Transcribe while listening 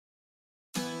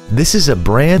This is a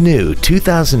brand new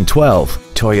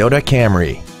 2012 Toyota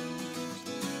Camry.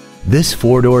 This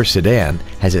four-door sedan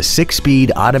has a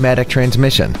 6-speed automatic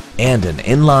transmission and an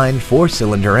inline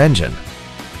 4-cylinder engine.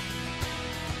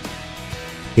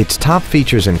 Its top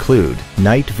features include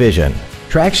night vision,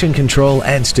 traction control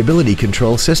and stability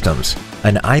control systems,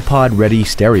 an iPod-ready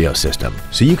stereo system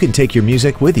so you can take your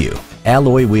music with you,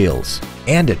 alloy wheels,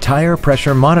 and a tire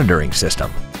pressure monitoring system.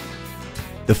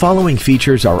 The following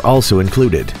features are also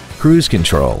included: cruise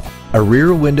control, a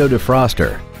rear window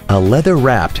defroster, a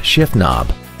leather-wrapped shift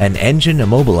knob, an engine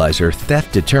immobilizer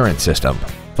theft deterrent system,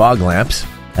 fog lamps,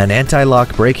 an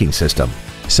anti-lock braking system,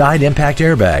 side impact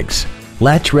airbags,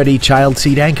 latch-ready child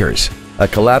seat anchors, a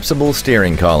collapsible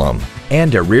steering column,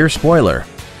 and a rear spoiler.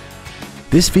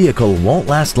 This vehicle won't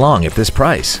last long at this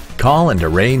price. Call and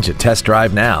arrange a test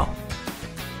drive now.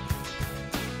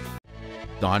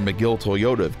 Don McGill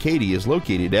Toyota of Katy is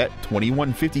located at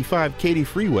 2155 Katy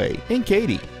Freeway in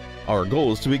Katy. Our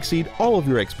goal is to exceed all of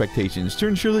your expectations to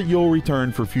ensure that you'll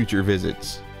return for future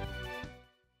visits.